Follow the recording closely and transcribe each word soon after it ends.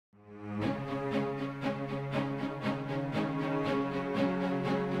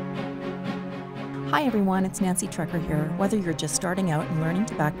Hi everyone, it's Nancy Trekker here. Whether you're just starting out and learning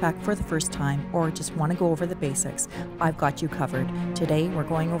to backpack for the first time or just want to go over the basics, I've got you covered. Today we're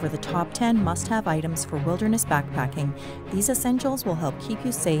going over the top 10 must-have items for wilderness backpacking. These essentials will help keep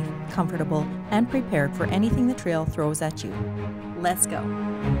you safe, comfortable, and prepared for anything the trail throws at you. Let's go.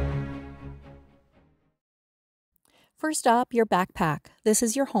 First up, your backpack. This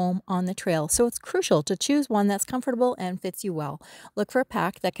is your home on the trail, so it's crucial to choose one that's comfortable and fits you well. Look for a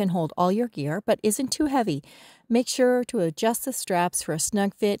pack that can hold all your gear but isn't too heavy. Make sure to adjust the straps for a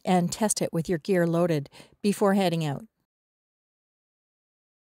snug fit and test it with your gear loaded before heading out.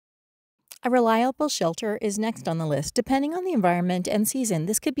 A reliable shelter is next on the list. Depending on the environment and season,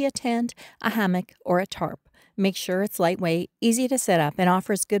 this could be a tent, a hammock, or a tarp. Make sure it's lightweight, easy to set up, and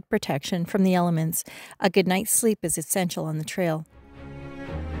offers good protection from the elements. A good night's sleep is essential on the trail.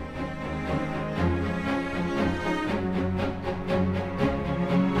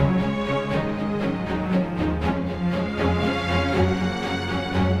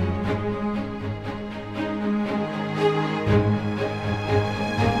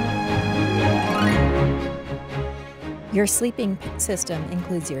 Your sleeping system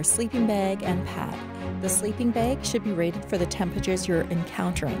includes your sleeping bag and pad. The sleeping bag should be rated for the temperatures you're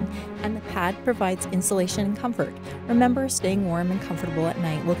encountering, and the pad provides insulation and comfort. Remember, staying warm and comfortable at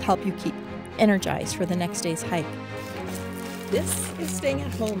night will help you keep energized for the next day's hike. This is staying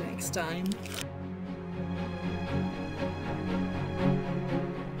at home next time.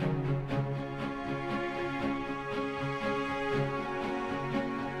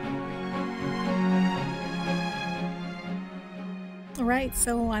 All right,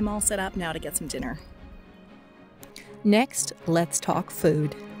 so I'm all set up now to get some dinner. Next, let's talk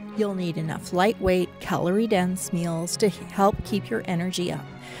food. You'll need enough lightweight, calorie-dense meals to help keep your energy up.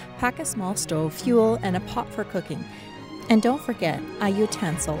 Pack a small stove, fuel, and a pot for cooking. And don't forget a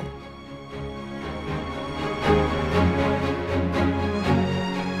utensil.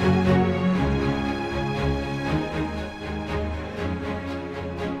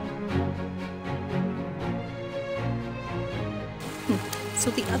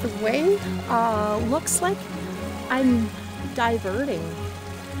 So the other way looks like I'm diverting,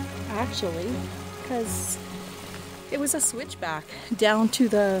 actually, because it was a switchback down to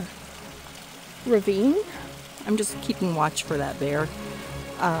the ravine. I'm just keeping watch for that bear.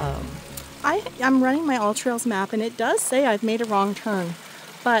 I'm running my AllTrails map, and it does say I've made a wrong turn,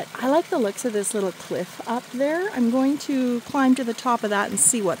 but I like the looks of this little cliff up there. I'm going to climb to the top of that and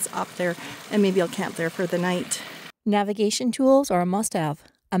see what's up there, and maybe I'll camp there for the night. Navigation tools are a must-have.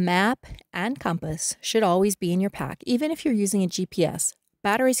 A map and compass should always be in your pack, even if you're using a GPS.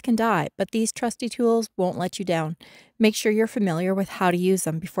 Batteries can die, but these trusty tools won't let you down. Make sure you're familiar with how to use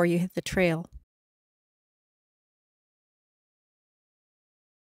them before you hit the trail.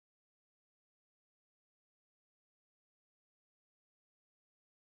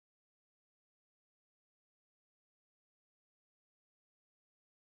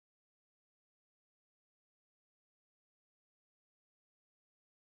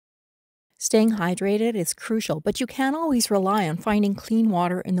 Staying hydrated is crucial, but you can't always rely on finding clean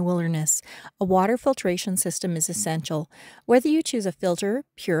water in the wilderness. A water filtration system is essential. Whether you choose a filter,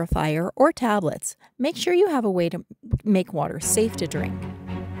 purifier, or tablets, make sure you have a way to make water safe to drink.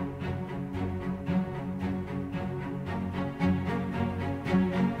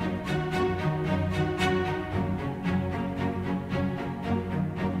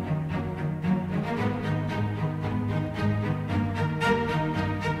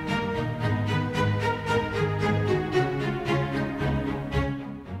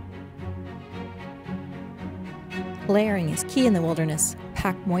 Layering is key in the wilderness.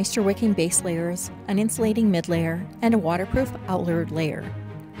 Pack moisture-wicking base layers, an insulating mid-layer, and a waterproof outer layer.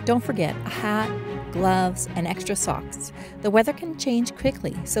 Don't forget a hat, gloves, and extra socks. The weather can change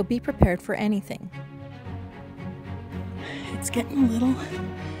quickly, so be prepared for anything. It's getting a little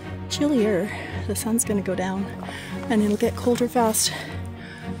chillier. The sun's going to go down, and it'll get colder fast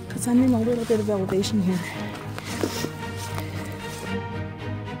because I'm in a little bit of elevation here.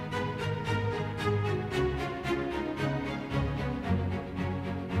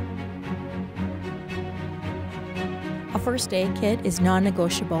 A first aid kit is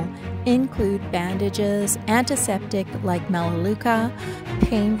non-negotiable. Include bandages, antiseptic like Melaleuca,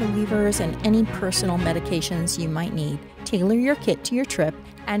 pain relievers, and any personal medications you might need. Tailor your kit to your trip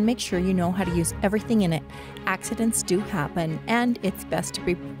and make sure you know how to use everything in it. Accidents do happen, and it's best to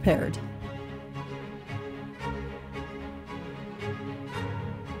be prepared.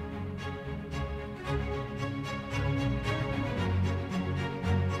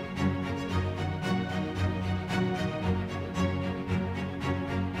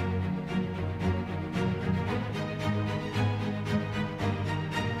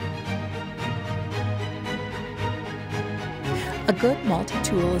 A good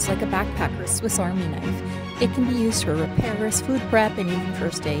multi-tool is like a backpacker's Swiss Army knife. It can be used for repairs, food prep, and even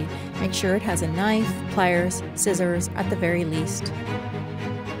first aid. Make sure it has a knife, pliers, scissors, at the very least.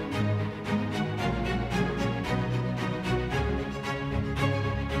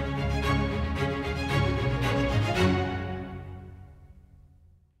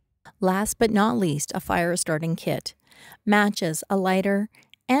 Last but not least, a fire starting kit. Matches, a lighter,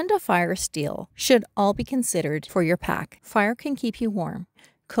 and a fire steel should all be considered for your pack. Fire can keep you warm,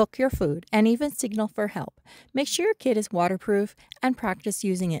 cook your food, and even signal for help. Make sure your kit is waterproof and practice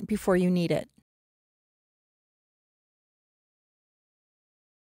using it before you need it.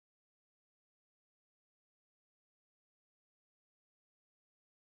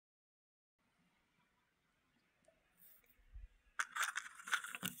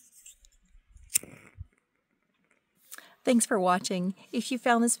 Thanks for watching. If you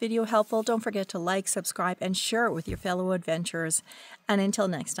found this video helpful, don't forget to like, subscribe, and share it with your fellow adventurers. And until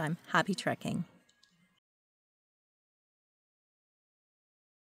next time, happy trekking.